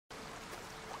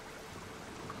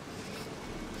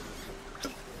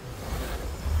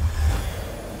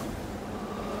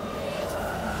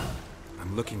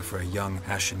looking for a young,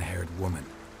 ashen-haired woman.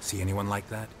 See anyone like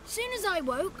that? Soon as I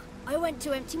woke, I went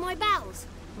to empty my bowels.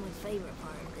 My favourite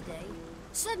part of the day.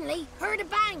 Suddenly, heard a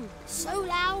bang. So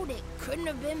loud, it couldn't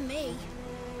have been me.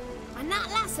 And that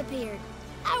lass appeared,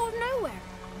 out of nowhere.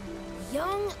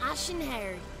 Young,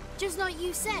 ashen-haired. Just like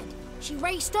you said, she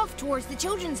raced off towards the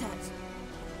children's hut.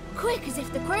 Quick, as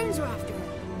if the crones were after her.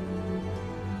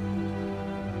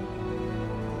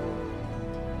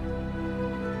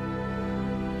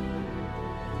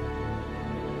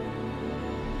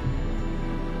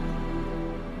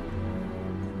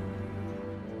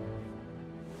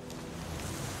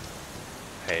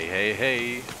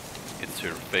 Hey, it's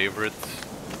your favorite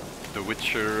The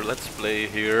Witcher Let's Play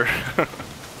here.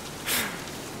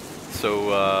 So,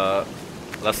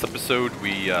 last episode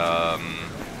we,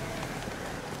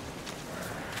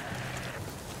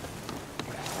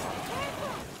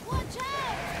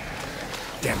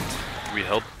 Damn it. we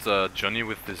helped Johnny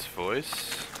with his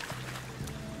voice.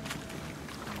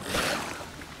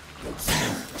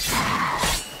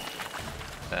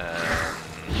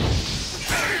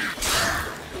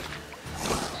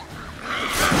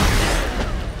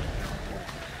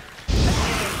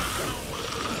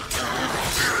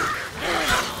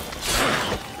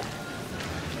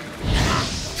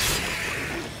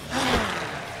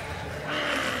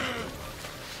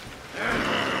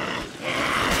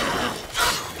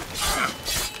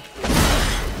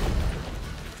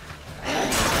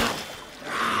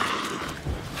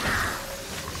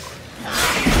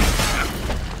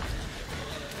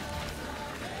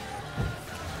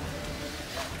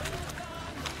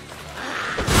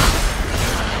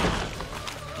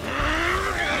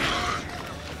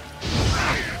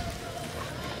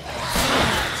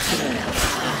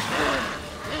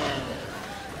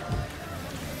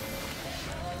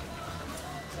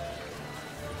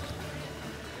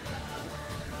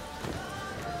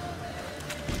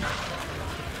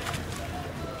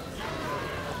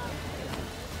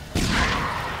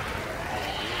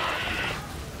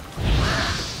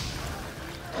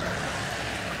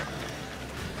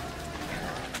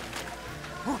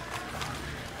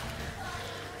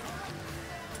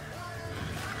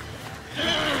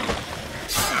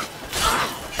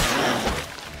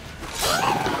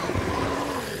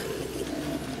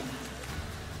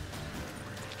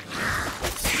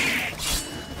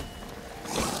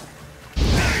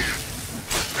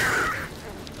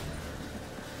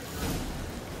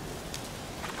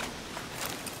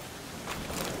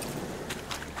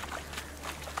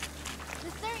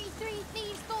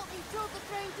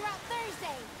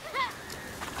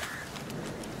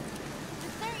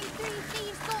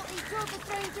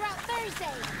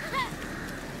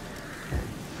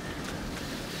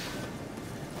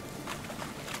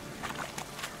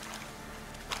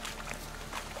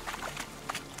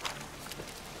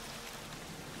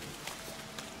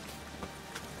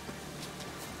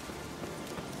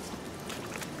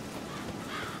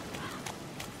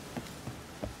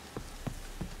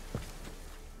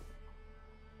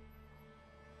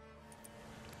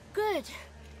 Good.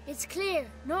 It's clear.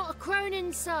 Not a crone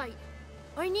in sight.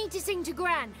 I need to sing to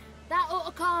Gran. That ought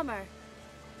to calm her.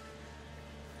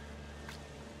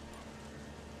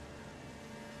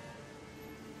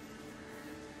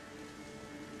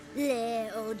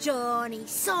 Little Johnny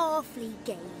softly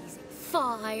gazing,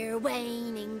 fire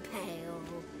waning pale.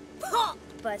 Pop!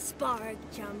 A spark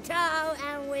jumped out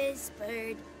and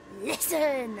whispered,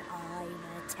 "Listen, I'm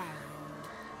a town."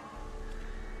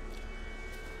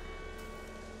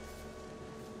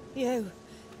 You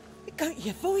got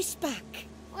your voice back.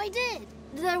 I did,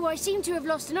 though I seem to have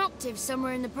lost an octave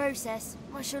somewhere in the process.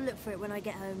 I shall look for it when I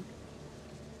get home.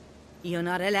 You're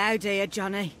not allowed here,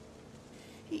 Johnny.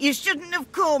 You shouldn't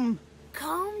have come.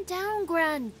 Calm down,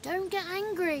 Gran. Don't get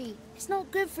angry. It's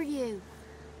not good for you.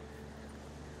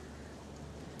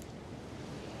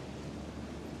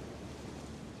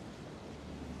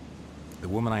 The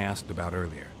woman I asked about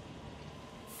earlier.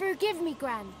 Forgive me,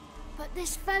 Gran, but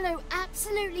this fellow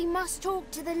absolutely must talk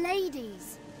to the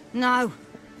ladies. No,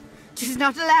 she's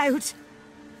not allowed.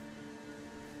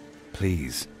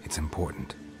 Please, it's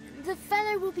important. The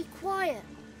fellow will be quiet.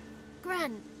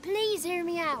 Gran, please hear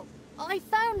me out. I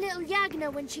found little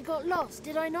Yagna when she got lost,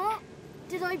 did I not?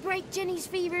 Did I break Jenny's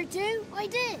fever too? I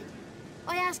did.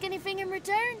 I ask anything in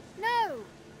return? No.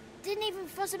 Didn't even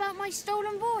fuss about my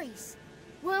stolen voice.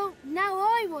 Well, now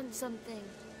I want something.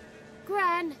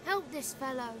 Gran, help this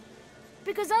fellow.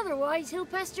 Because otherwise he'll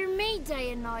pester me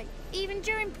day and night, even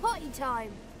during potty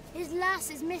time. His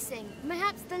lass is missing.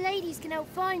 Perhaps the ladies can help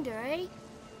find her, eh?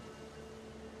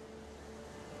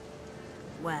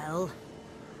 Well,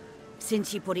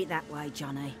 since you put it that way,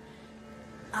 Johnny,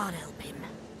 I'll help him.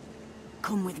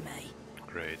 Come with me.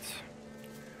 Great.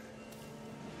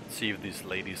 Let's see if these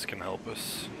ladies can help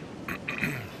us.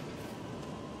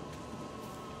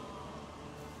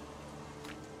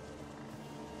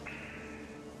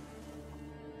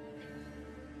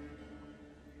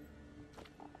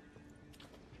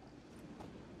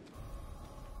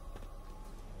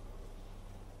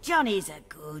 Johnny's a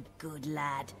good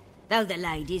lad, though the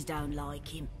ladies don't like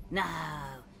him. No,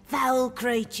 foul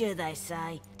creature, they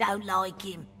say. Don't like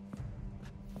him.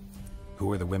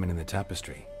 Who are the women in the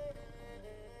tapestry?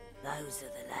 Those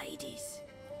are the ladies.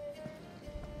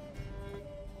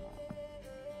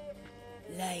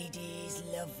 Ladies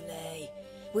lovely,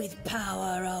 with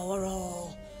power o'er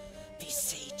all,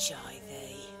 beseech I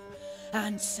thee,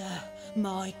 answer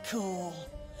my call.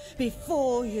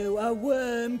 Before you a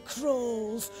worm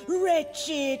crawls,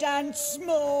 wretched and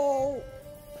small.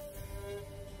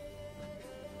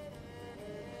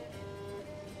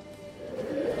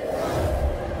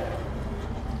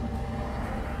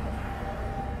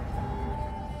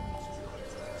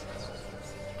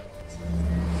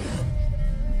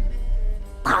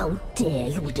 How dare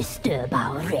you disturb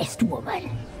our rest,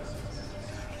 woman?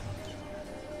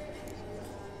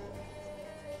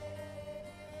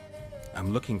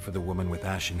 I'm looking for the woman with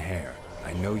ashen hair.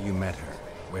 I know you met her.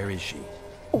 Where is she?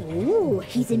 Oh,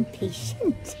 he's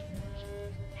impatient.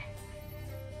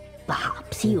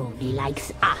 Perhaps he only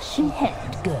likes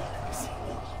ashen-haired girls.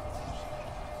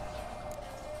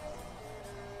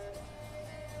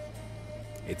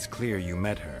 It's clear you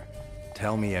met her.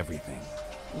 Tell me everything.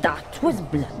 That was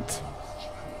blunt.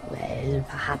 Well,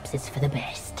 perhaps it's for the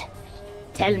best.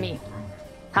 Tell me,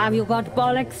 have you got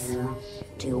bollocks?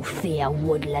 Do you fear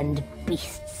woodland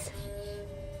beasts?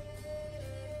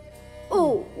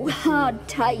 Oh, hard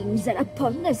times are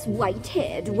upon us,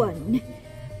 white-haired one.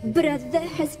 Brother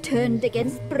has turned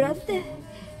against brother.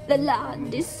 The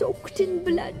land is soaked in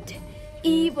blood.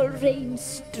 Evil reigns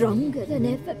stronger than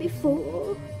ever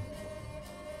before.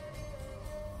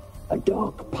 A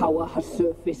dark power has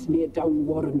surfaced near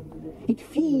Downwarren. It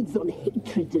feeds on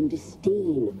hatred and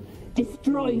disdain.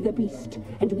 Destroy the beast,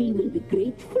 and we will be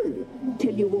grateful.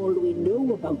 Tell you all we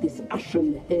know about this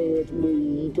ashen-haired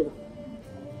maid.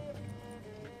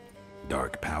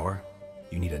 Dark power?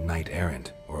 You need a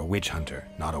knight-errant or a witch hunter,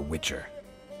 not a witcher.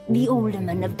 The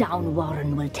alderman of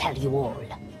Downwarren will tell you all.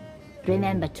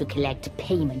 Remember to collect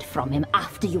payment from him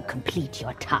after you complete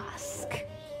your task.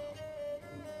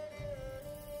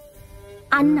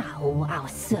 And now our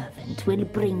servant will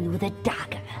bring you the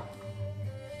dagger.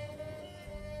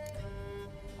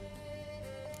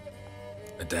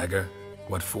 A dagger?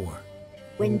 What for?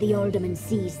 When the alderman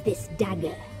sees this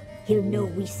dagger, he'll know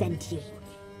we sent you.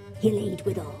 He'll aid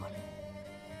with all.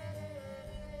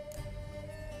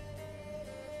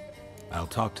 I'll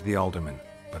talk to the alderman,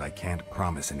 but I can't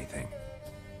promise anything.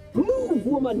 Move,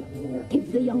 woman!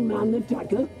 Give the young man the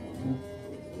dagger.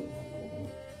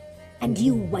 And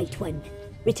you, White One,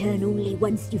 return only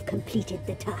once you've completed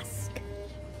the task.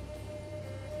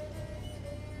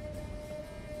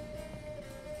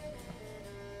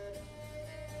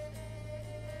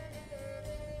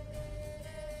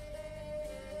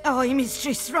 Aye,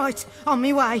 mistress, right. On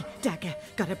me way. Dagger.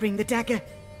 Gotta bring the dagger.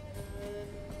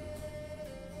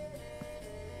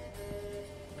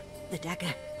 The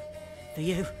dagger. For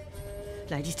you.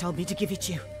 Ladies told me to give it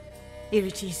you. Here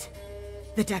it is.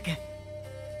 The dagger.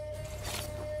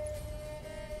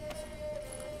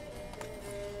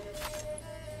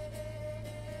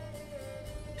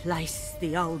 Place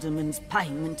the alderman's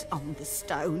payment on the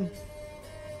stone.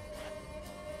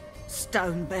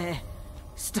 Stone bear.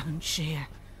 Stone shear.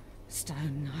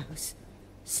 Stone nose,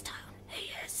 stone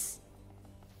ears.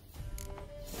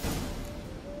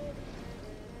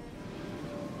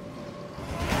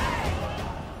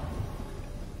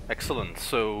 Excellent,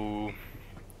 so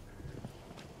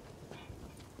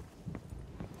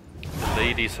the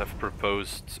ladies have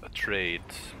proposed a trade.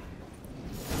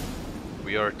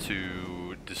 We are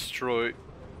to destroy...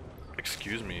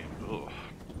 excuse me. Ugh.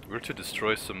 We're to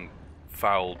destroy some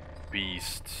foul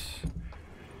beasts.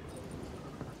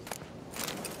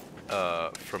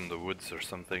 From the woods or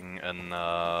something, and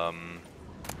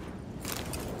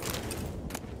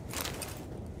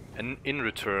in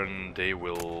return they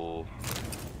will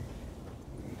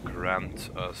grant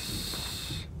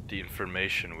us the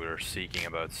information we're seeking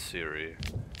about Ciri.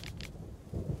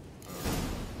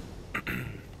 Thank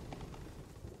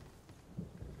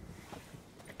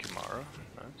you, Mara.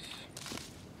 Nice.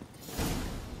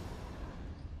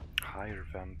 Hire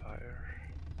vampire.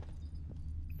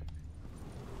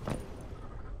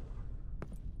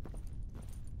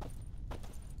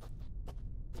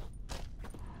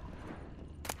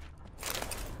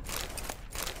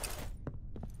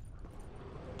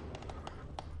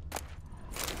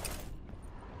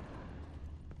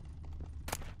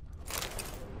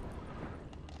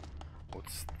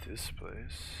 this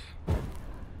place.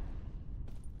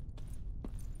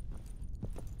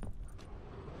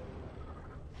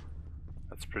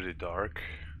 That's pretty dark.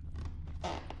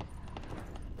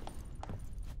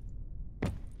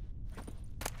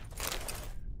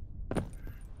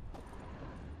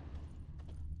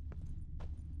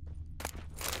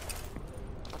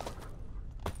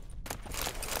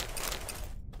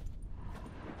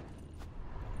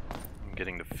 I'm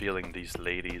getting the feeling these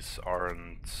ladies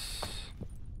aren't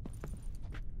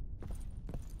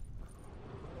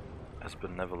as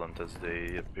benevolent as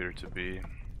they appear to be.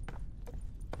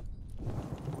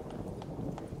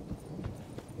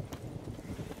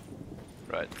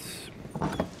 Right.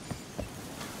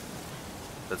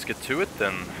 Let's get to it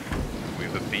then. We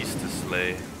have a beast to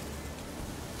slay.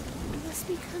 You must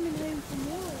be coming home from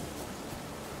war.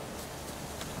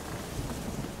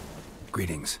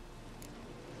 Greetings.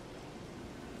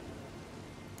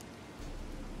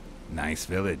 Nice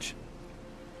village.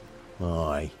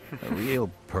 Aye, A real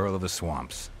pearl of the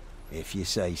swamps. if you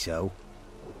say so.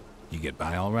 You get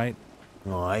by all right?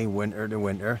 Aye, winter to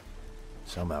winter.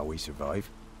 Somehow we survive.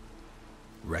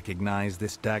 Recognize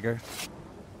this dagger?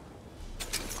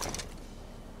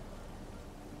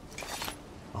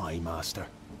 Aye, master.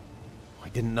 I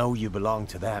didn't know you belonged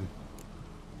to them.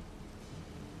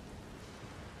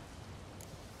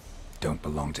 Don't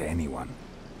belong to anyone.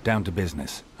 Down to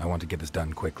business. I want to get this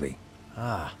done quickly.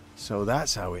 Ah, so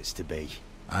that's how it's to be.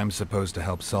 I'm supposed to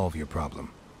help solve your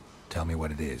problem. Tell me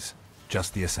what it is.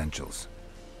 Just the essentials.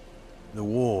 The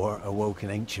war awoke an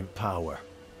ancient power.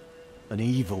 An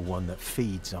evil one that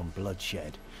feeds on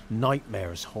bloodshed.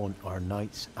 Nightmares haunt our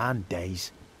nights and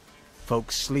days.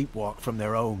 Folks sleepwalk from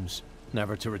their homes,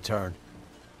 never to return.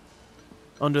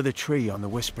 Under the tree on the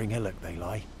Whispering Hillock they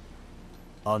lie.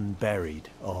 Unburied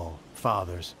all.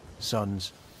 Fathers,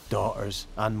 sons, daughters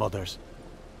and mothers.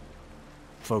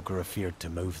 Folk are afeard to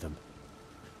move them.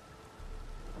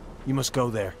 You must go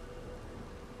there.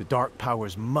 The dark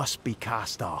powers must be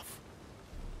cast off.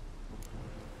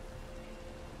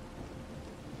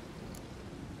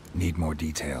 Need more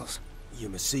details. You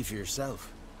must see for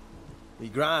yourself. Me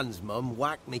grand's mum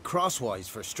whacked me crosswise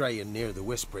for straying near the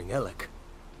Whispering Hillock.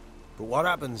 But what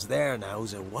happens there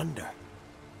now's a wonder.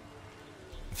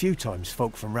 A few times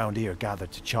folk from round here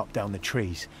gathered to chop down the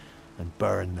trees and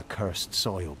burn the cursed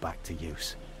soil back to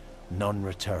use. None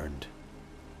returned.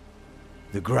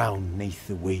 The ground neath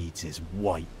the weeds is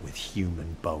white with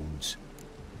human bones.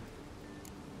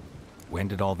 When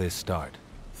did all this start?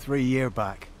 3 years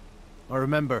back. I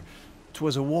remember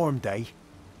 'twas a warm day.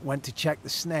 Went to check the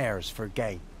snares for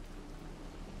game.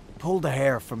 Pulled a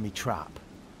hare from me trap.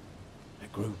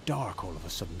 It grew dark all of a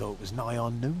sudden, though it was nigh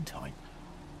on noontime.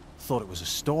 Thought it was a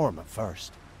storm at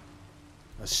first.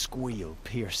 A squeal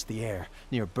pierced the air,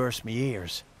 near burst me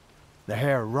ears. The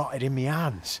hair rotted in me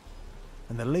hands,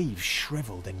 and the leaves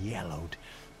shriveled and yellowed,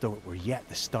 though it were yet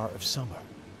the start of summer.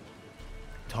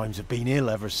 Times have been ill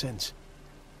ever since.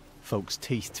 Folks'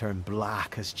 teeth turn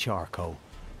black as charcoal.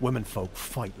 Womenfolk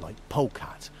fight like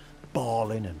polecats,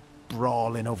 bawling and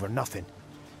brawling over nothing.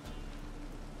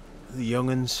 The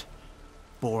young'uns,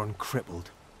 born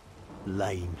crippled,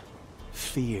 lame,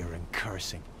 fear and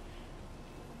cursing.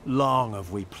 Long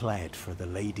have we pled for the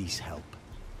ladies' help.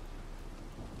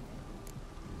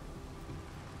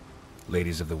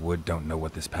 Ladies of the Wood don't know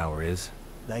what this power is?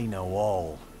 They know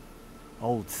all.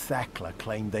 Old Thekla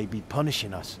claimed they'd be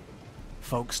punishing us.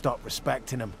 Folks stopped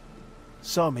respecting them.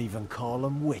 Some even call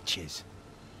them witches.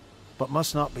 But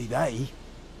must not be they,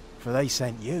 for they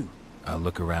sent you. I'll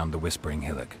look around the Whispering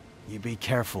Hillock. You be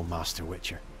careful, Master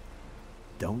Witcher.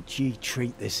 Don't ye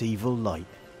treat this evil light.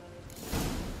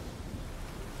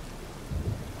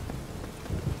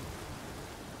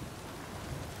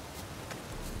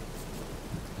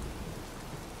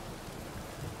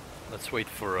 Let's wait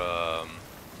for a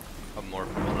more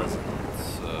pleasant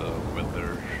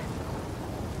weather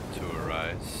to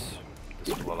arise.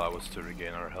 This will allow us to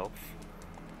regain our health.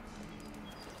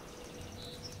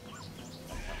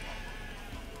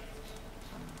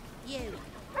 You,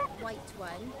 white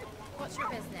one, what's your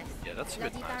business? Yeah, that's a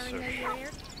bit Bloody Baron know nicer. you're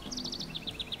here?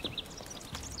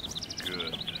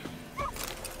 Good.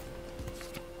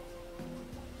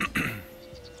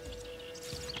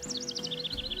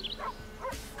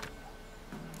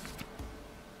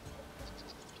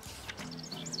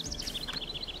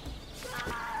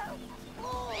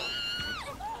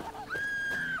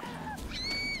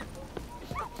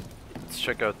 Let's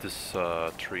check out this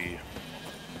tree.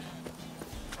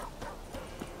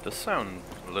 Does sound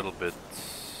a little bit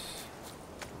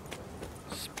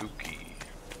spooky.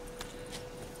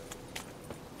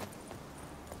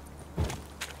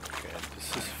 Okay,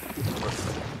 this is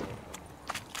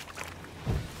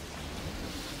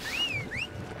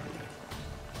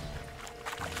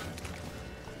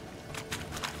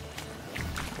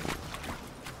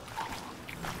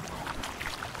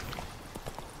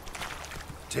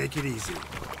Take it easy.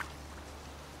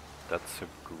 That's a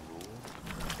ghoul,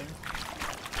 I think.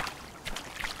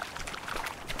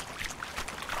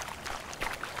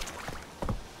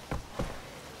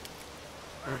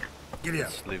 Giddy up.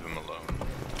 Just leave him alone.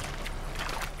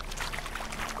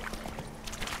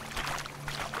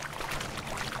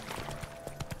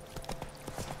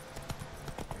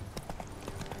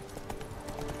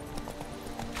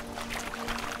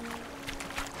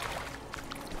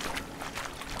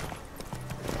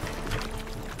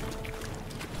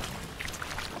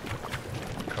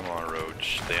 Come on,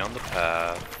 Roach. Stay on the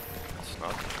path. It's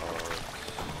not hard.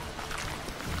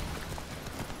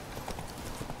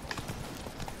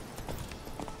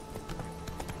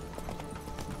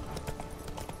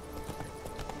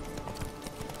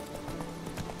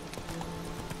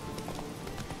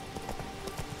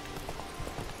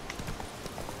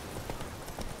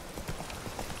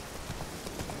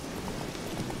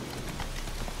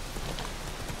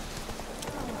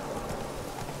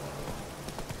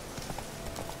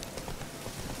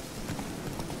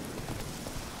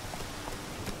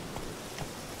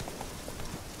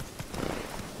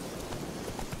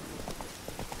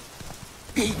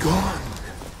 Be gone.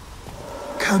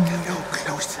 Come no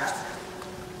closer.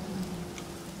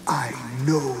 I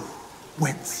know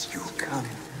whence you come.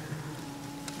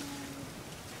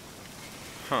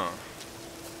 Huh.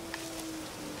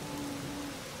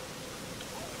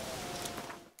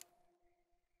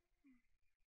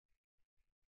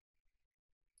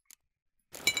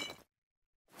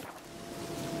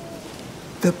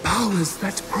 The powers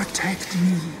that protect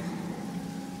me,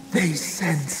 they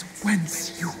sense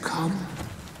whence you come.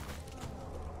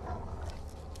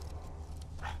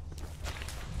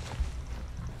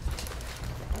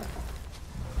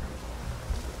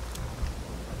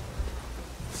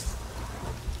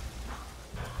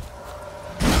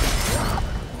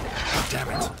 Damn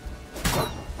it.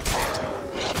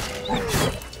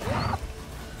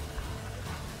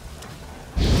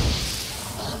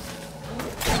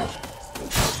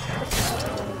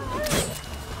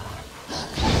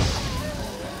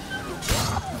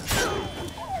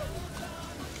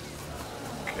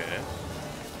 Okay.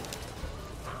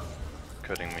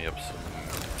 Cutting me up some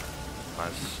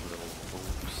nice little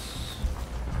moves.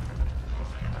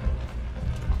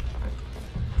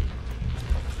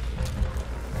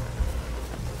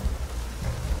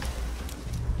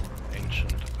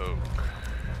 Ancient oak.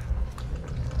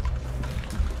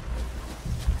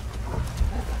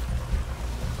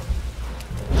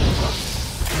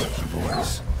 A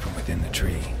voice from within the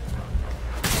tree.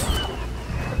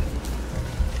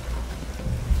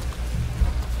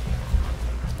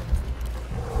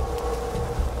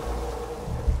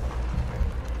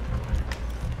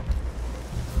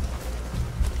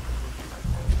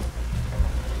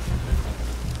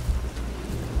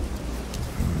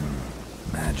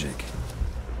 Magic.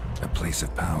 A place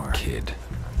of power. Kid.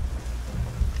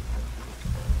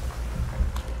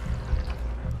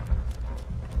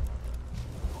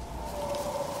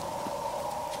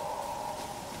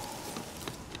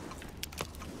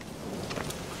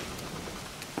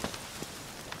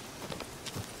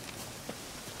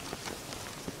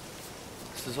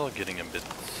 This is all getting a bit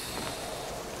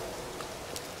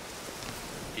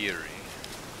eerie.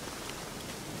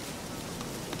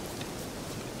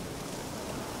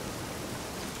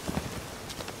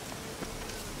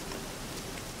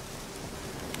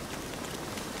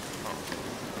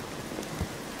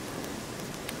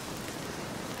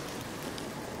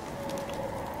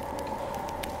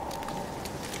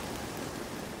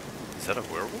 Is that a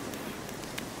werewolf?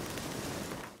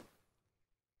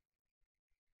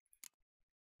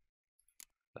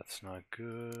 That's not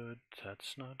good.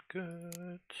 That's not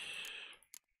good.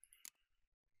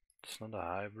 It's not a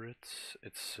hybrid.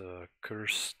 It's a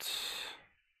cursed.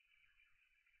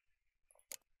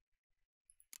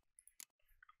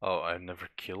 Oh, I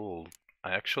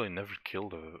actually never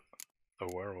killed a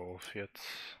werewolf yet.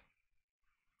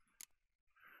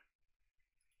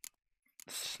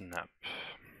 Snap.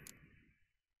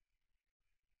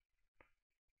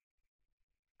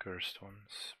 Cursed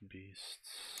ones,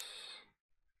 beasts.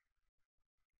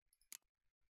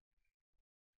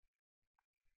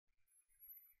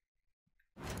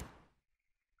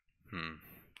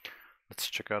 Let's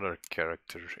check out our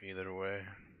character either way.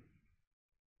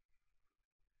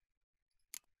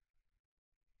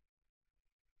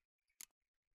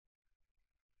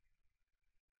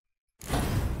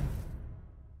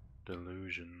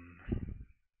 Delusion.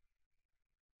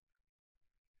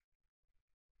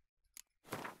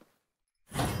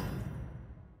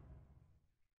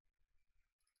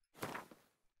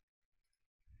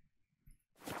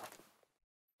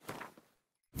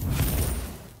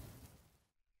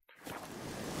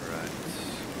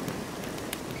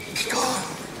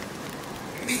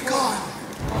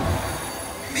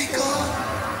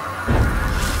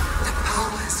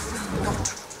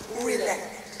 relent.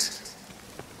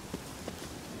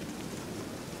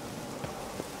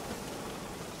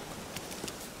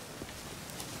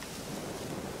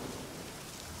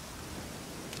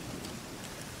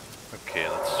 Okay,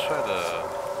 let's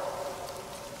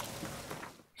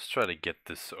try to get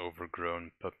this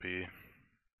overgrown puppy.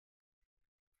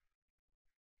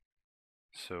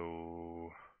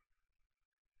 So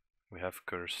we have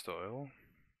cursed oil.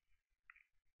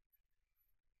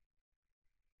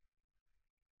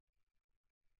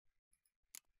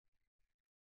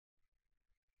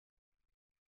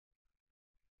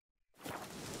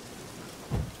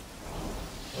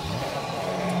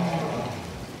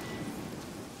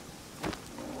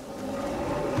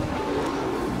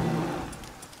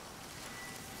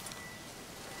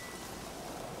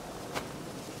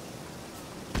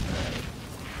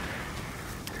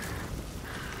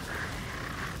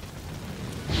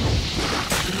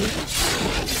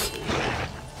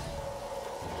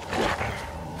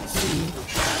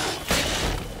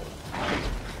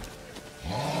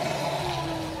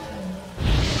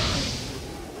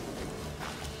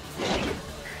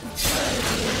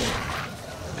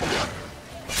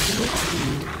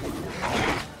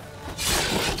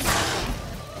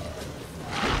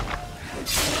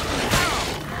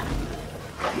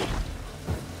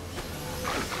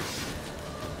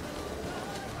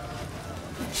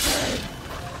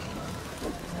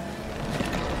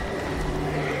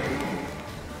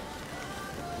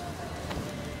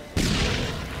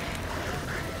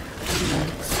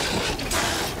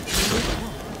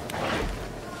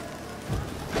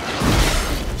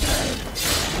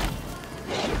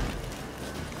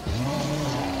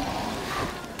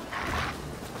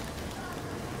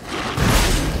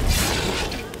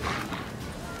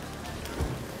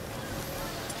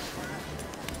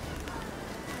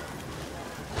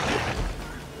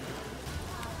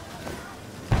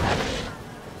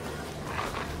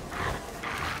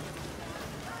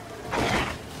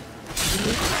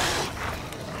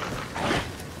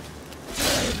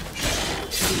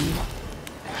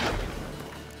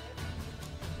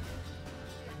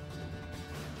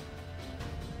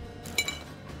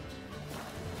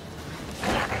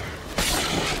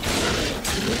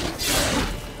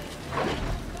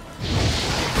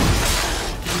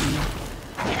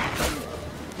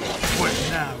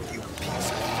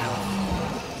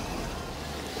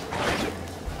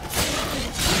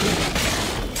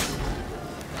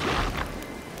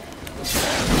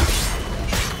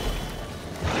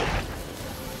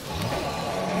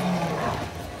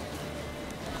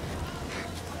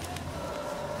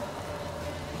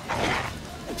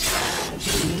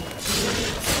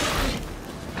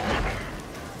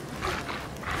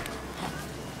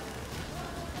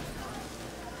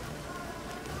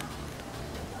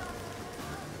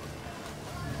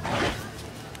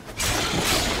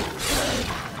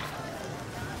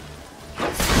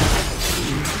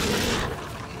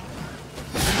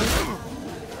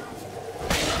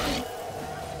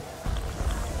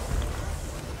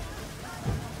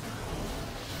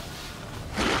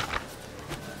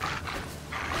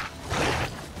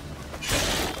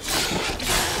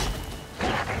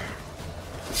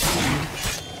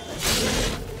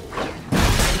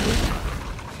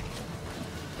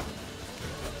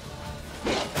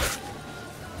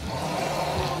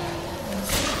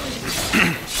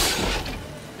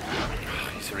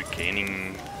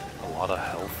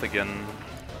 Again.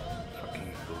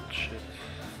 Fucking bullshit.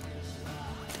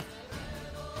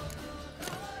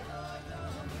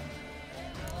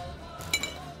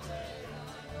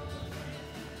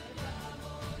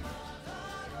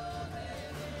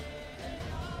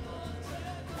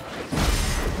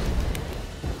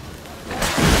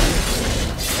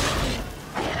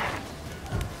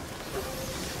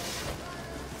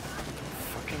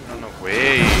 Fucking run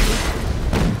away.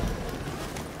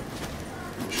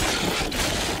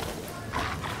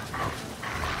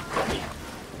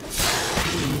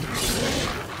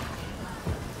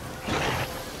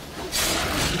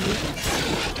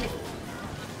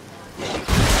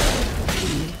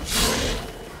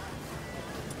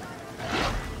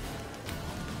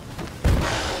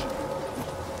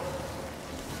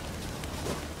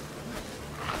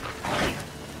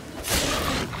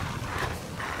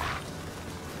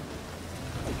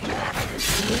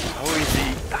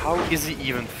 How is he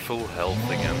even full health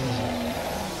again?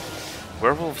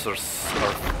 Werewolves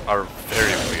are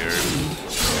very weird.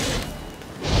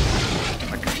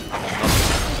 Like,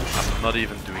 I'm not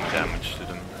even doing damage to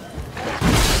them.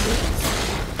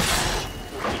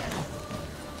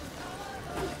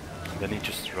 And then he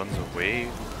just runs away.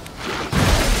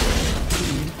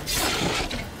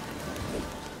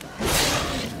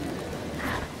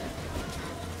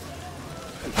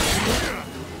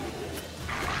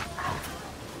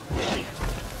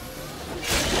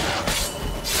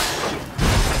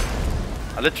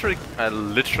 I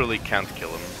literally can't kill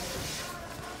him.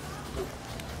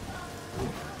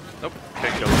 Nope,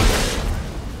 can't kill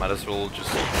him. Might as well just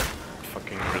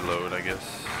fucking reload, I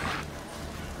guess.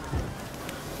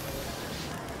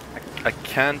 I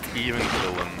can't even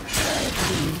kill him.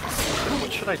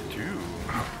 What should I do?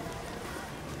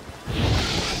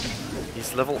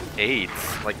 He's level 8,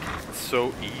 like,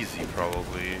 so easy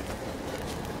probably.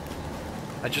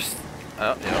 I just...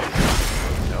 yeah,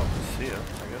 see ya,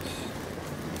 I guess.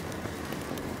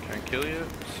 Can't kill you,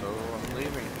 so I'm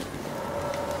leaving.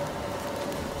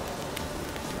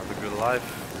 Have a good life,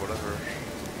 whatever.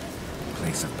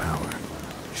 Place of power.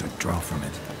 Should draw from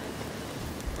it.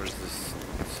 Where's this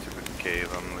stupid cave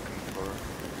I'm looking for?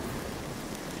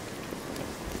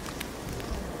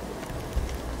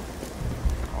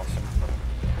 Awesome.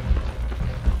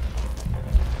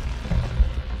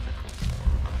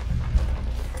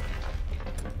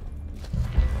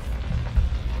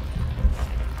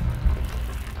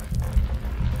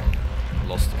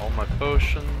 Lost all my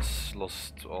potions,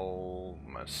 lost all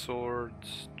my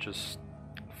swords, just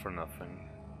for nothing.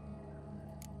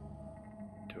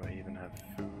 Do I even have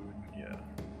food? Yeah.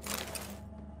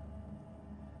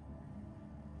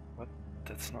 What?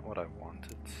 That's not what I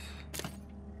wanted.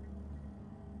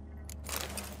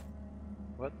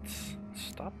 What?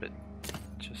 Stop it.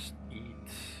 Just eat.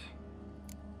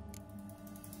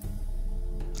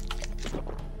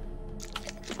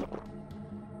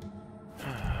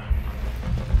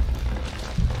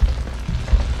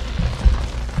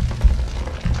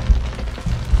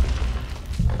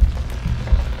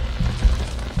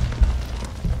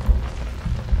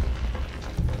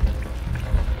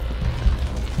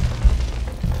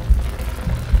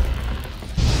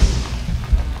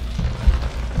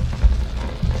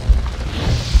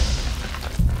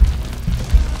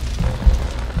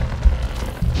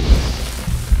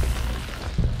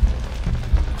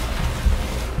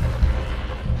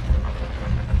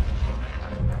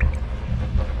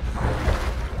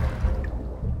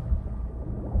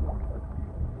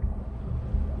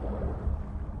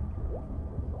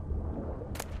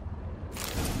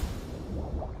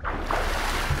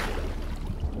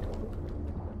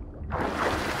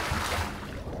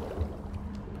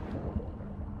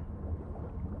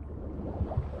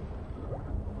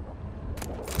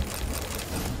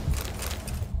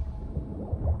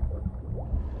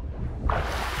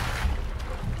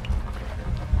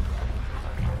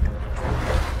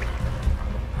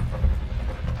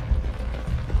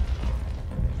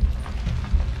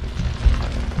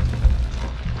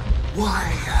 Why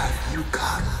have you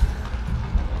come?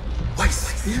 Why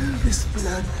spill this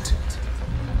blood?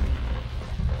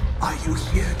 Are you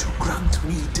here to grant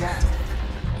me death?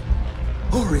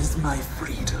 Or is my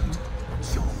freedom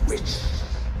your wish?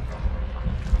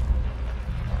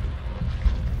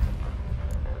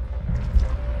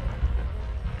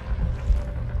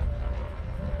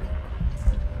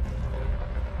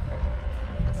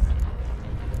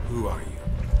 Who are you?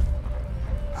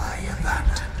 I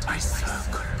abandoned my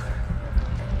circle,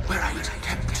 where I'd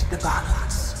kept the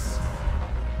balance.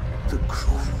 The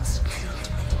crones killed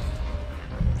me,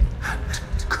 and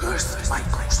cursed my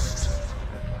ghost.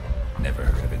 Never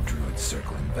heard of a druid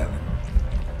circle in Velen.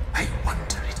 I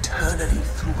wander eternally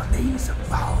through a maze of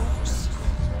vows,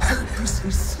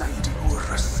 helplessly sliding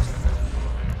over us.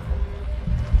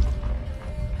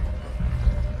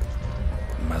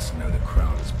 Must know the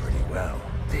Crones pretty well.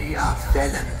 They are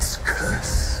Velen's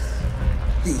curse.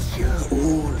 They hear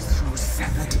all through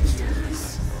severed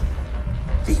ears.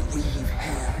 They weave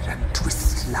hair and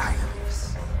twist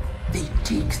lives. They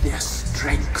take their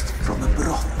strength from the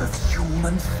broth of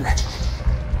human flesh.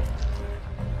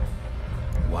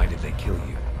 Why did they kill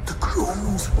you? The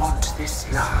crones want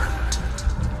this land.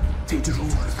 They'd rule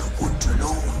the wood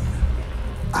alone.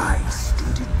 I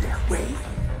stood in their way.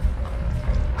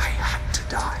 I had to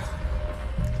die.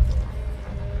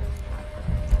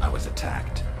 I was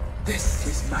attacked. This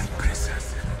is my prison.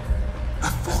 A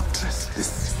fortress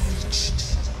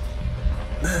besieged.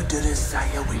 Murderers I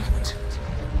await,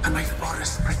 and my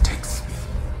forest protects me.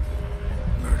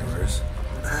 Murderers?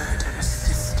 Murderous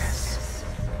sisters.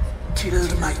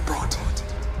 Killed my body.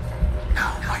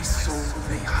 Now my soul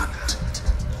they hunt,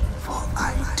 for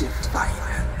I defy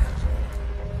them.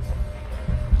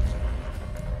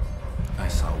 I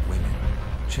saw women,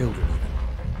 children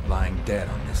even, lying dead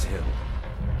on this hill.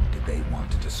 Did they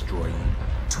want to destroy you?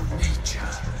 To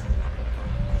nature,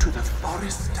 to the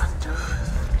forest and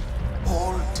earth,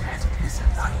 all death is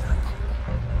alike.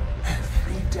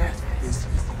 Every death is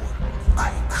equal.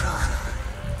 I cry.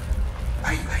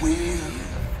 I wail.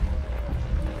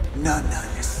 None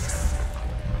listens.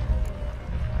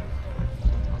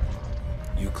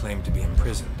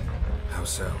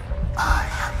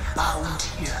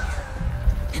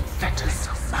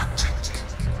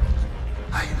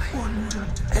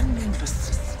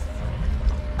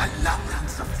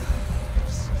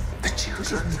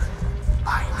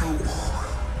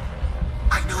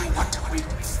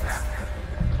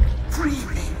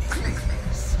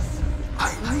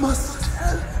 must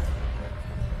help.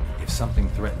 If something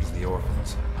threatens the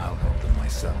orphans, I'll help them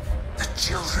myself. The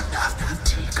children have been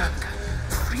taken.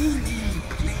 Free me,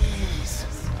 please.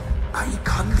 I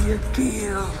can be a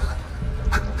gale,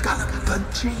 a gallop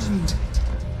unchained.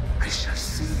 I shall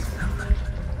save them.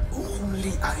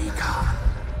 Only I can.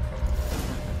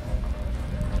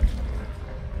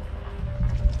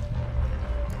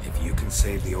 If you can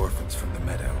save the orphans from the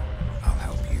meadow, I'll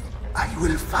help you. I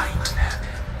will find them.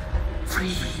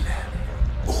 Free them.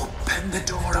 Open the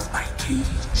door of my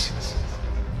cage.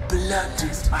 Blood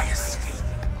is my escape.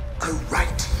 A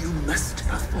rite you must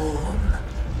perform.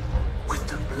 With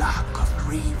the black of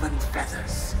raven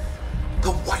feathers,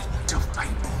 the white of my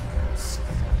bones,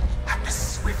 and a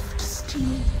swift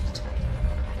steed.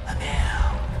 A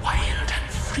mare wild and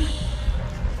free,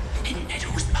 in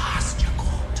meadows pasture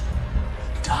court.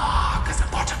 Dark as a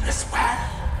bottomless well,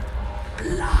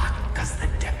 black as the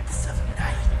depths of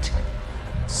night.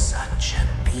 Such a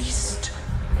beast,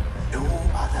 no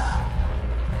other.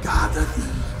 Gather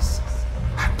these,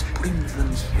 and bring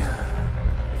them here.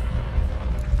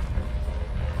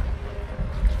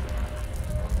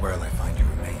 Where'll I find your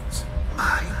remains?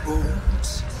 My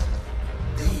bones,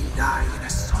 they lie in a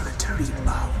solitary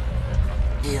mound,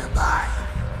 nearby,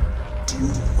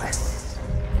 due west.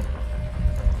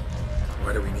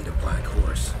 Why do we need a black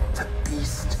horse? The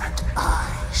beast and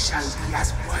I shall be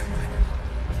as one.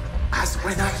 As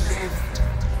when I lived,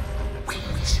 we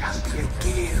shall be a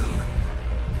gale.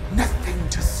 Nothing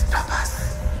to stop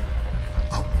us.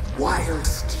 A wild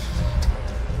steed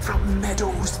from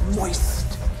meadows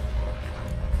moist.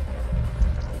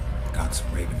 Got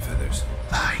some raven feathers.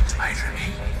 Find my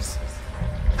remains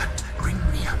and bring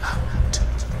me a mount.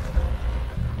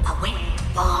 A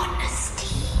wind-born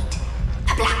steed,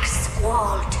 a black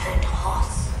squall turned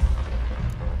horse.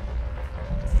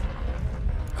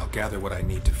 I'll gather what I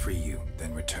need to free you,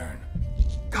 then return.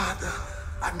 Gather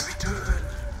and return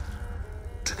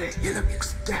to the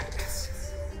Hillock's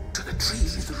depths, to the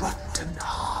tree's rotten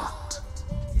heart.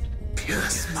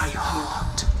 Pierce my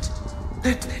heart.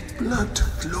 Let blood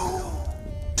flow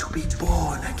to be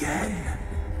born again.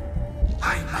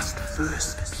 I must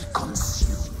first be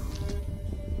consumed.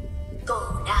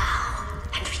 Go now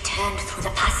and return through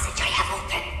the passage I have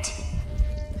opened.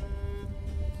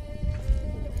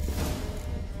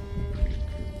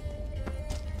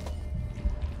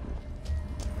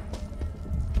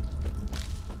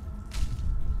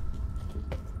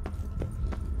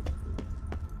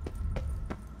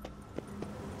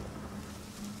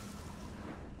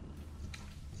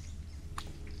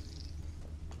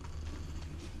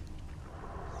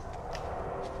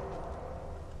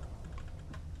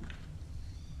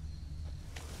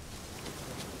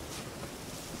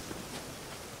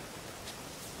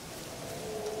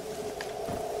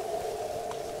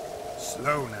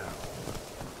 Slow now.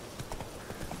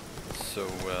 So,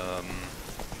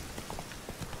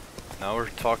 now we're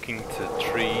talking to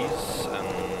trees and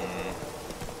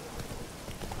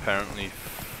apparently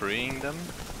freeing them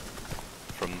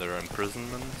from their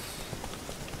imprisonments.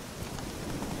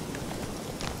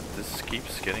 This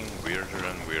keeps getting weirder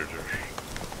and weirder.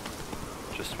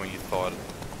 Just when you thought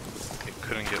it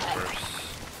couldn't get worse.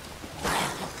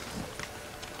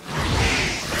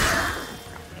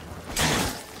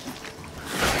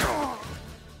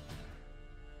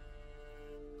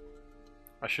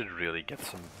 I should really get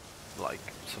some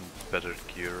better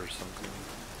gear or something.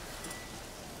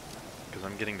 Because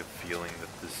I'm getting the feeling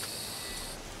that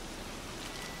this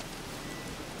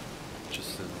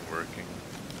just isn't working.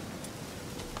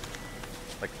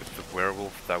 Like with the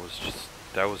werewolf, that was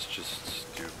just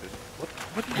stupid.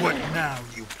 What now,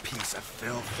 you piece of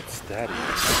filth? What's that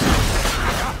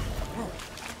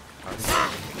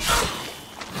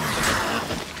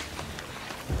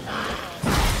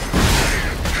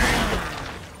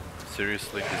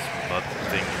Seriously, this mud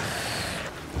thing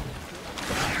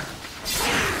is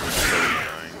so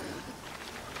annoying.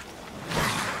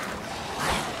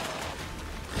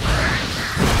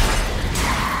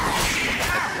 I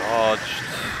dodged.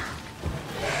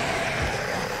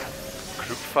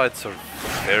 Group fights are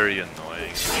very annoying in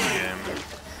this game.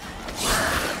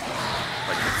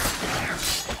 Like,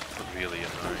 really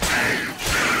annoying.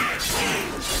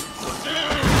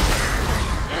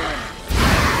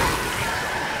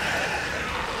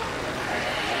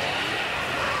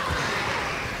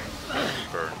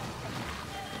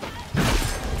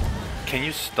 Can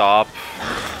you stop?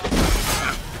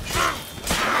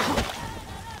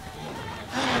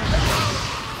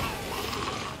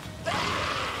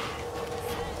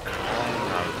 Crying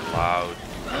out loud.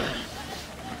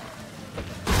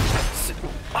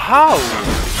 How?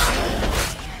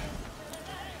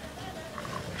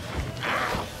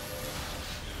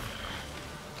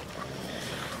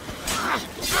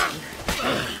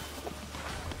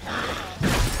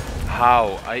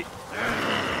 How?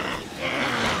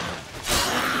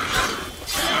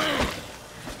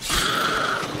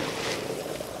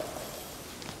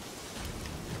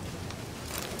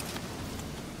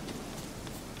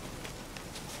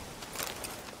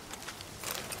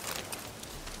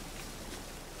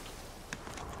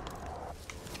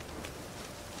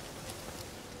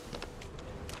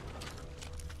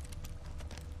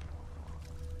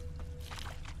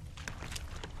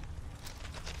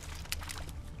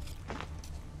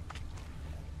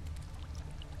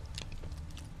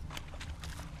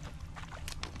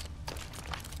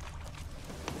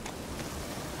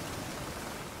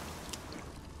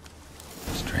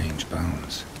 Strange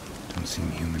bones. Don't seem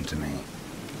human to me.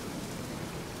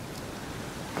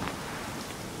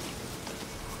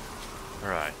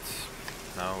 Right.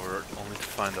 Now we're only to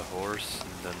find a horse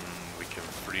and then we can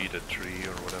free the tree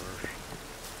or whatever.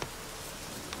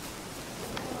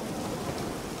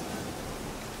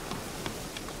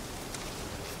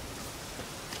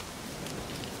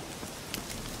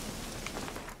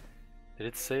 Did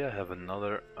it say I have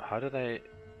another? How did I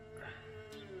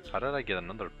get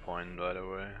another point, by the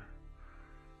way?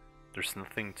 There's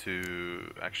nothing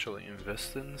to actually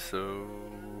invest in, so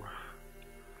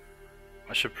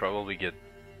I should probably get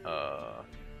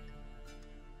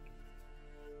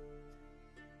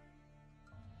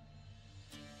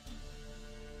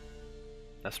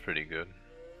that's pretty good.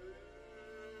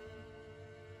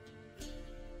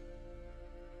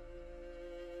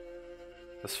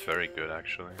 That's very good,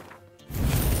 actually.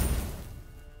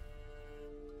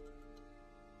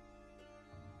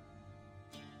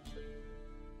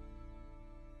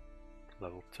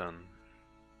 Level 10.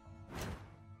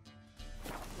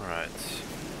 Alright.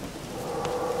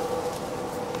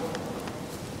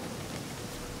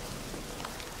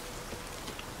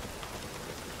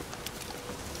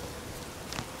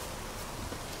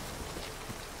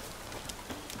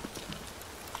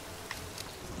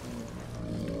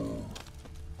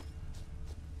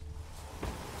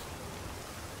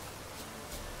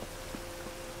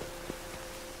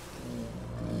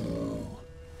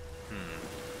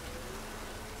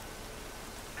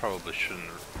 Probably shouldn't.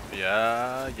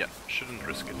 Yeah, shouldn't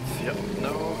risk it. Yep.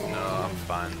 No, I'm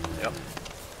fine. Yep.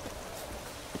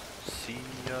 See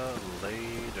ya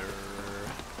later.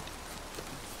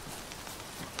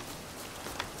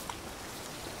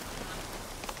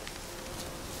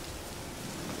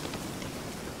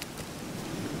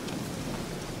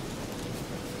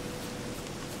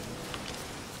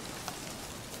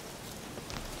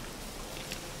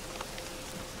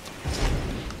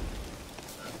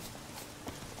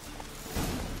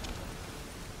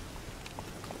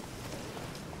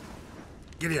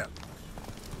 Giddy up.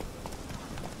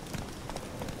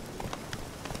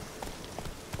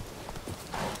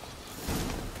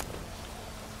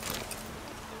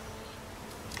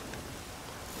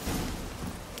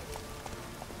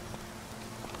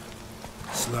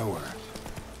 Slower.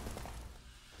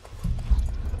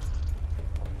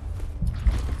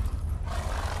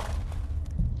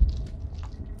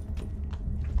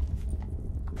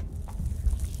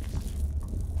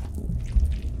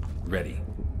 Ready.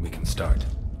 We can start.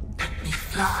 Let me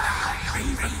fly,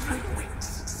 raven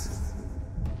wings.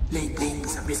 Lay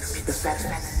wings amidst the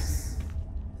feathers.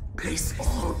 Place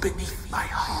all beneath my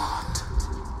heart.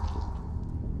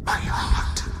 My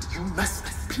heart you must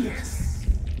pierce,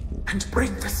 and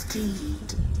bring the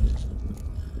steed.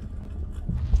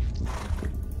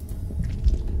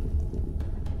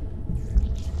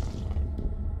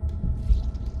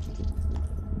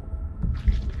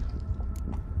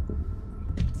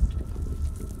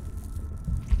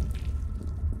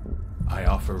 I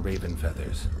offer raven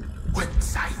feathers.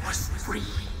 Once I was free,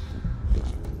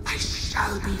 I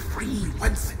shall be free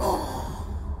once more.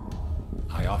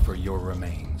 I offer your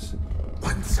remains.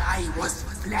 Once I was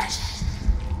flesh,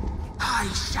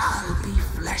 I shall be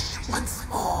flesh once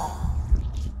more.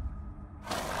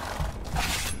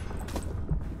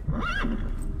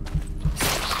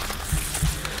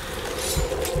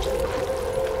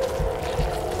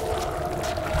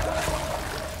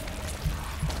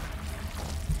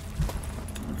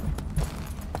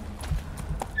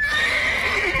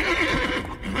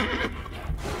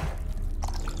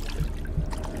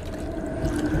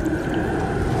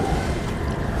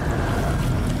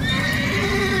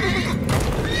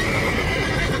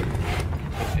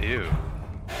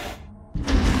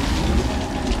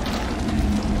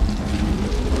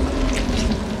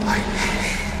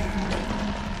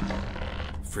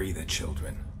 Free the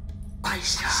children. I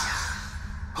shall.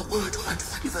 A word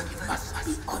once given must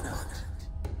be honored.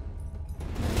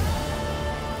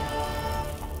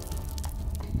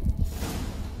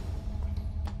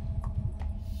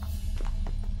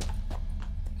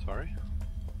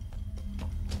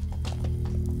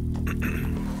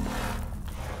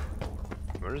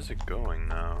 Where is it going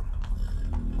now?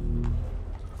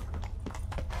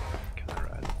 Can I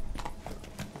ride?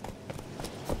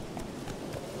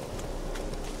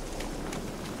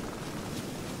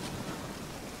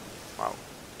 Wow.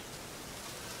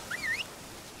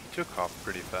 He took off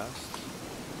pretty fast.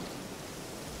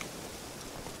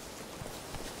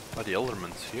 Oh, the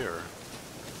Elderman's here.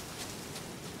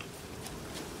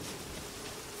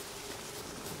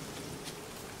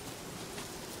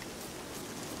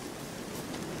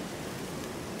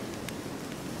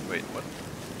 Wait, what?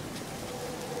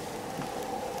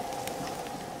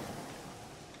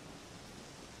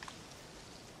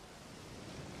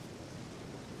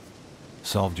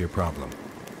 Solved your problem.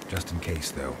 Just in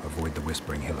case, though, avoid the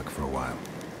Whispering Hillock for a while.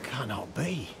 Cannot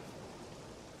be.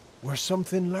 Where's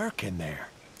something lurking there?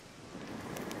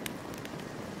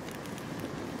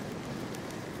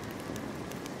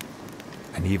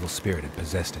 An evil spirit had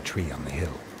possessed a tree on the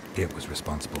hill. It was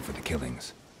responsible for the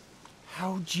killings.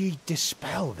 How'd ye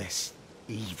dispel this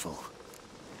evil?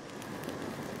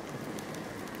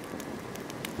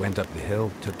 Went up the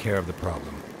hill, took care of the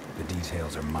problem. The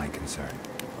details are my concern.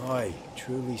 Aye,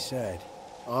 truly said.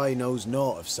 I knows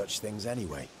naught of such things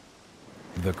anyway.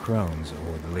 The crones,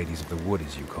 or the ladies of the wood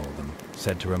as you call them,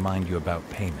 said to remind you about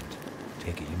payment.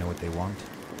 Take it you know what they want?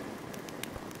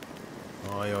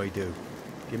 Aye, I do.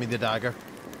 Give me the dagger.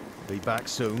 Be back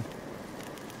soon.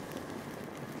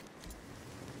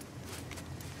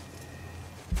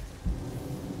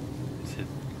 Is it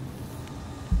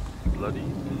bloody?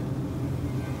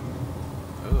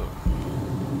 Oh.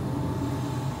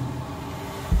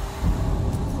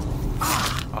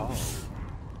 Oh.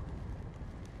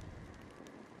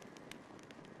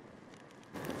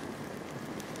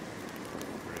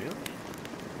 Really?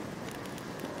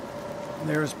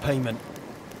 There's payment.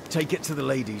 Take it to the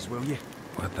ladies, will you?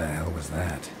 What the hell was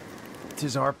that?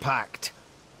 'Tis our pact.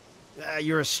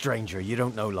 You're a stranger, you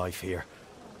don't know life here.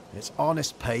 It's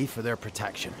honest pay for their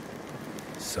protection.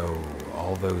 So,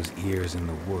 all those ears in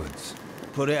the woods.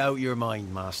 Put it out your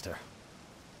mind, master.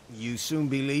 You soon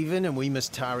be leaving and we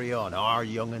must tarry on, our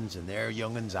young'uns and their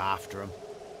young'uns after 'em.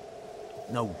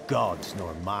 No gods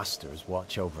nor masters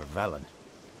watch over Velen.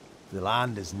 The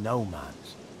land is no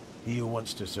man's. He who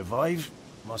wants to survive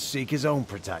must seek his own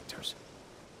protectors.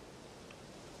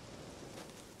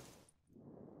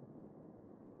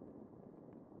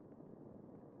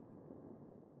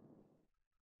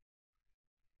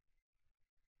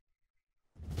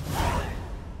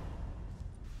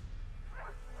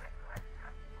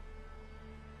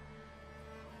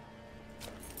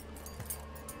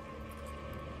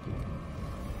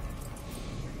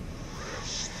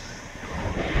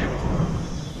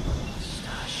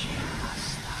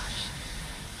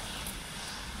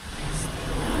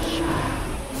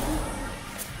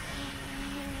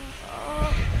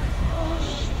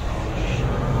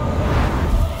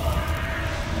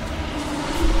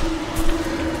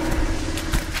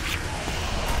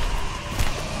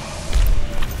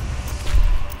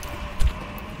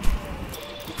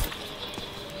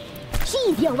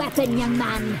 Your weapon, young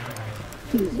man.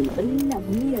 He's even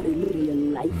lovelier in real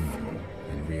life.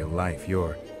 In real life,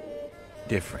 you're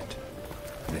different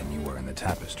than you were in the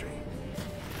tapestry.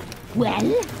 Well,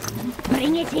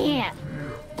 bring it here.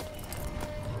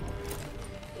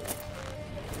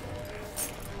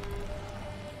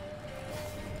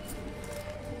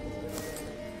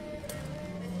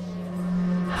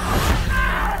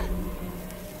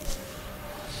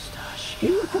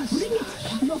 You can bring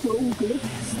it, not ugly.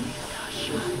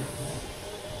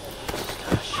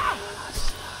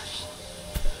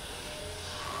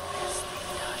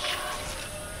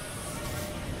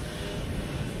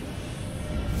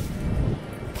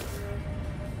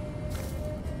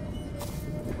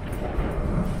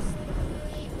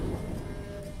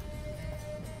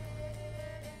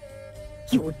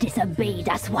 You disobeyed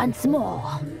us once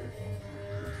more.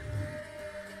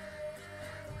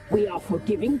 We are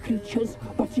forgiving creatures,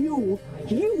 but you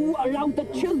allowed the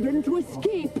children to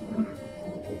escape.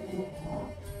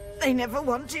 They never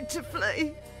wanted to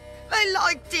flee. They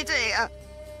liked it here.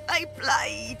 They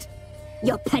played.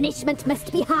 Your punishment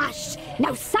must be harsh.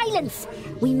 Now silence!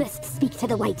 We must speak to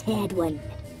the white-haired one.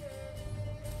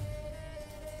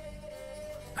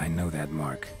 I know that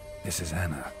mark. This is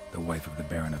Anna, the wife of the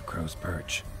Baron of Crow's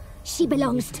Perch. She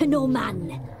belongs to no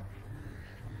man.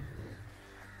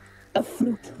 A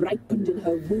fruit ripened in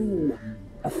her womb.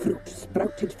 A fruit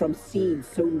sprouted from seeds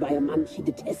sown by a man she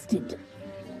detested.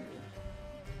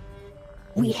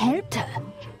 We helped her.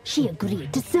 She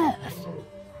agreed to serve.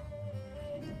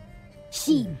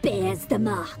 She bears the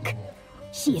mark.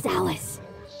 She is ours.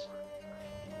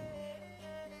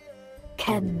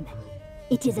 Come,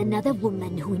 It is another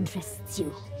woman who interests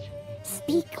you.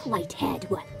 Speak, white-haired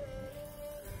one.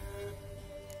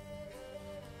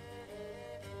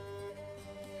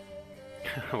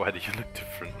 Why do you look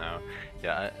different now?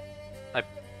 Yeah, I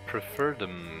prefer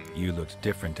them. You looked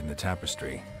different in the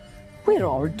tapestry. We're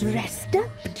all dressed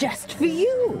up just for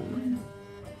you.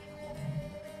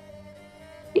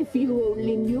 If you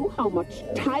only knew how much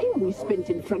time we spent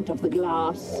in front of the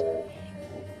glass.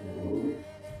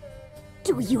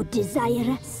 Do you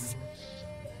desire us?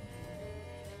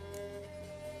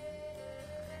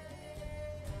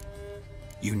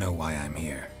 You know why I'm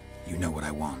here. You know what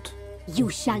I want. You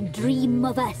shall dream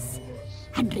of us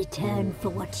and return for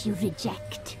what you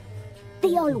reject.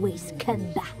 They always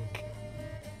come back.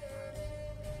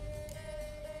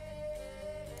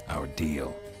 Our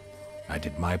deal. I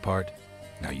did my part,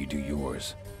 now you do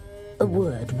yours. A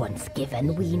word once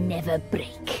given, we never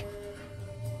break.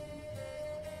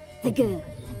 The girl.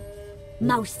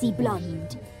 Mousy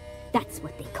blonde. That's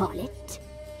what they call it.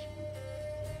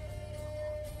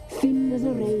 Thin as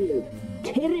a rail,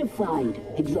 terrified,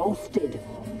 exhausted.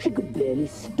 She could barely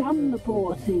stand, the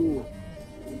poor thing.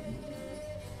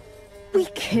 We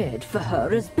cared for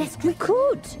her as best we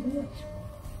could.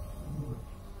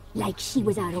 Like she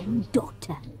was our own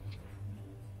daughter.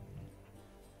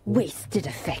 Wasted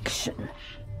affection.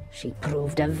 She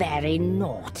proved a very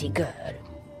naughty girl.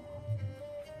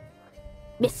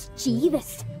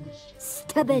 Mischievous,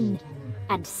 stubborn,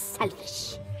 and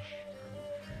selfish.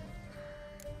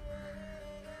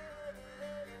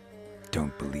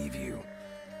 Don't believe you.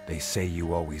 They say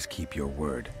you always keep your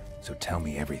word, so tell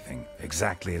me everything,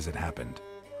 exactly as it happened.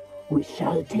 We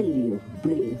shall tell you,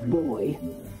 brave boy.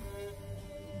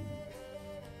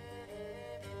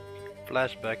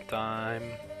 Flashback time.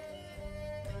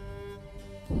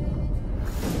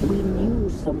 We knew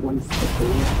someone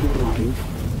supposed to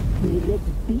arrive. We read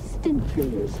beast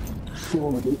enclosed,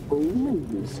 saw the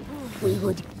omens. We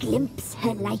would glimpse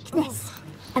her likeness,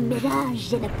 a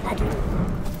mirage in a puddle.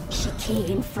 She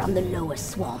came from the lower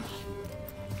swamp.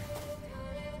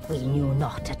 We knew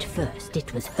not at first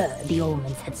it was her the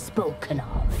omens had spoken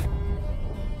of.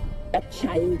 A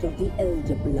child of the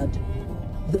elder blood,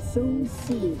 the soul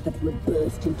seed that will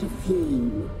burst into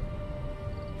flame.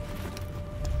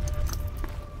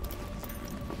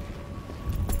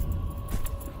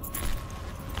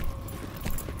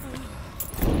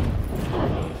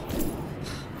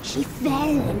 She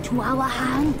fell into our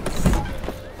hands.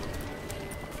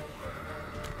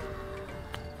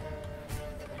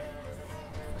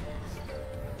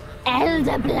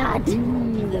 Elder blood!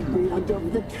 The blood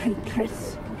of the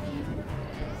traitress.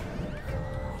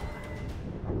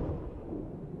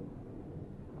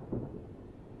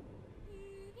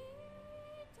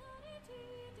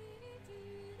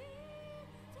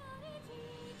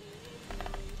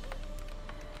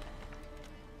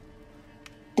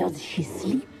 Does she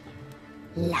sleep?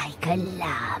 Like a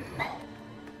lamb.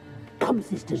 Come,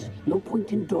 sisters, no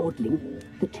point in dawdling.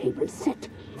 The table's set.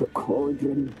 The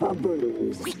cauldron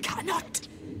bubbles. We cannot!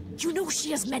 You know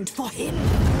she is meant for him!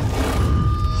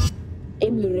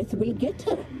 Imlerith will get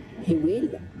her. He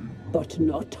will. But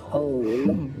not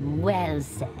whole. Well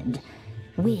said.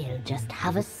 We'll just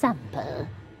have a sample.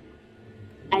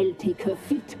 I'll take her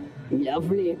feet.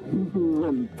 Lovely.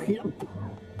 Plump.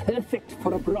 Perfect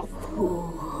for a broth.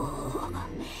 Oh,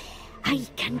 I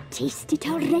can taste it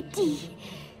already.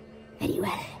 Very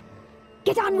well.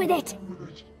 Get on with it!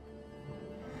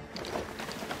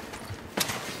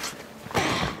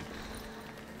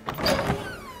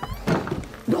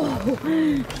 Oh,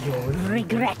 you'll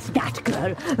regret that,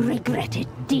 girl. Regret it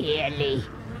dearly.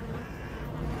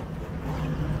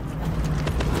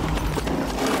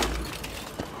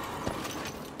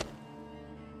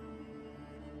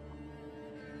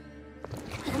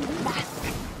 Come back!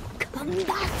 Come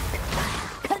back!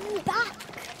 Come back!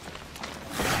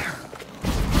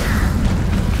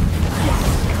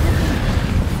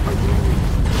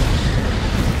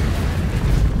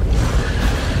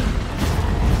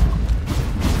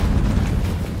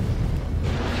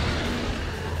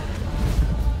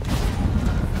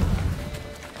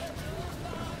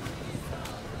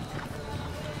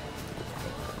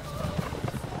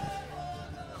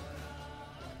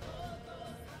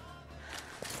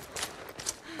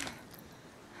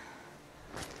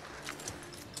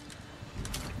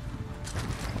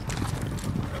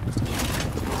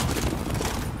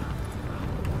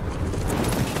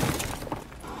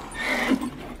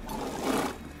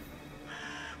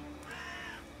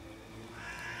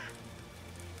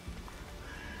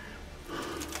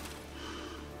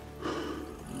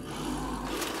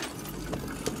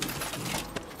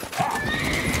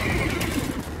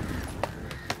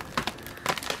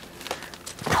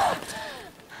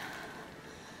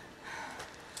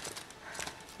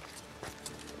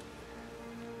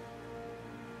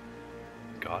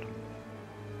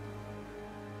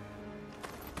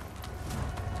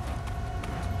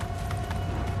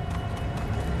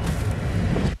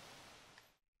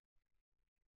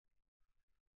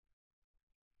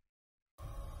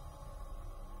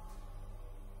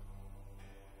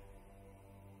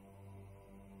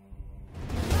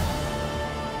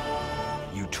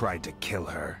 tried to kill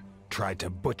her. Tried to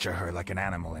butcher her like an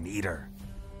animal and eat her.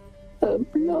 Her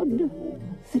blood.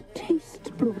 The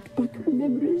taste brought back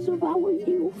memories of our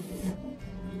youth.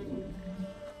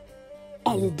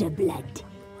 Elder blood.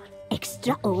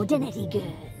 Extraordinary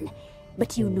girl.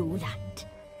 But you know that.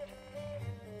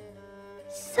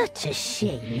 Such a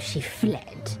shame she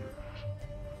fled.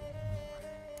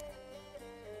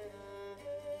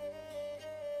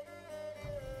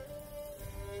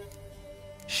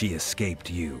 She escaped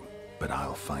you, but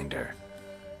I'll find her.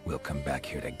 We'll come back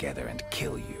here together and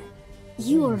kill you.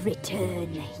 Your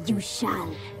return, you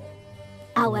shall.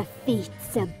 Our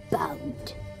fates are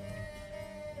bound.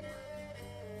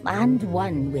 And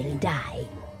one will die,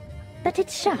 but it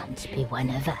shan't be one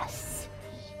of us.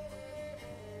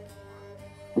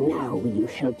 Now you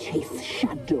shall chase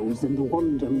shadows and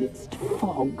wander midst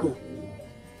fog.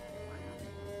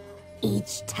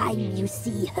 Each time you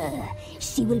see her,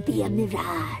 she will be a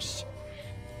mirage.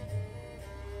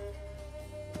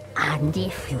 And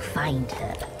if you find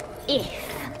her,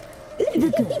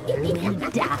 the girl will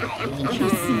die.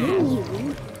 Seeing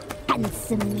you,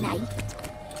 handsome knight.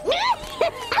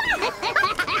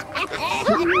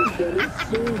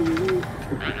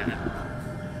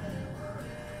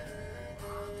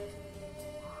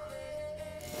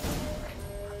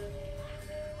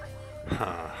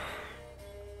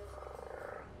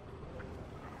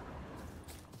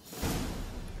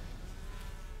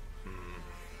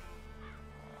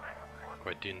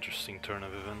 Quite the interesting turn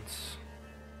of events.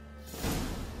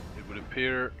 It would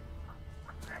appear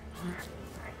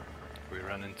we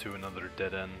ran into another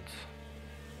dead end.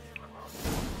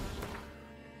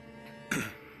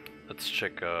 Let's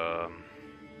check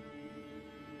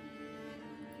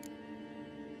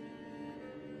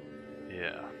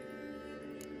yeah.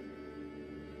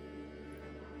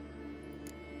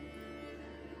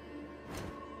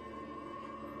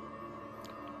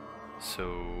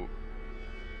 So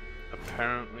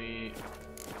apparently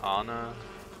Anna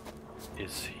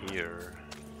is here,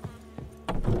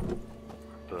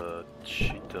 but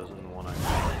she doesn't want to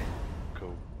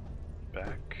go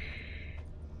back.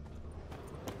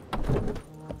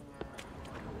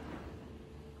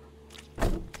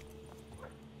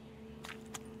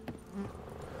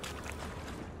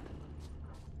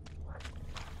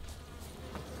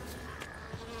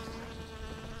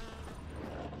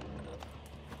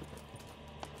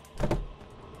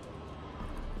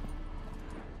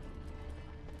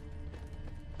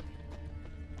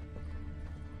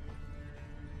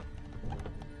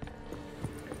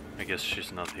 I guess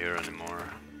she's not here anymore.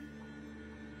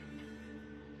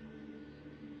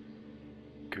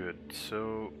 Good,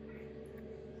 so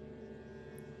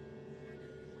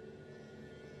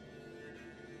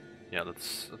yeah,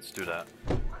 let's do that.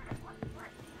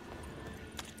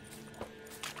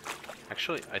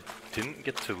 Actually, I didn't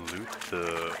get to loot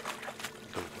the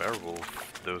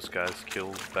werewolf those guys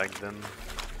killed back then.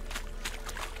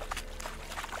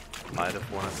 Might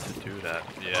have wanted to do that.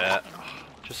 Yeah.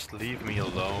 Just leave me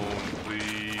alone,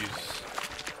 please.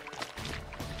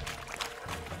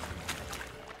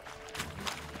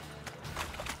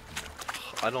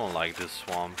 I don't like this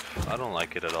swamp. I don't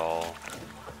like it at all.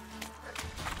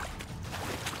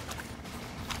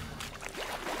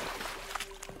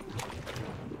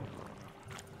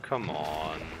 Come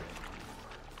on.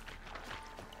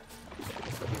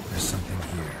 There's something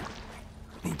here.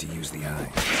 Need to use the eye.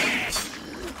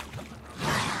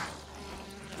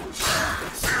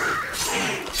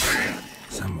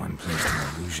 Someone placed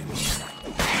an illusion here.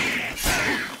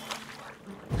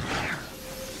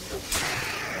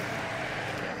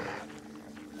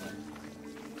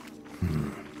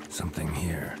 Something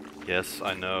here. Yes,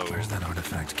 I know. Where's that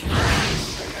artifact killer?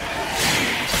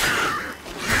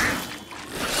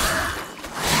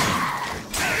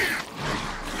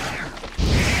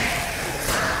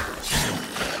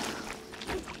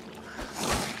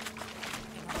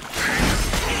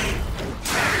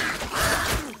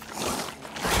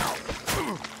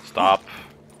 Stop.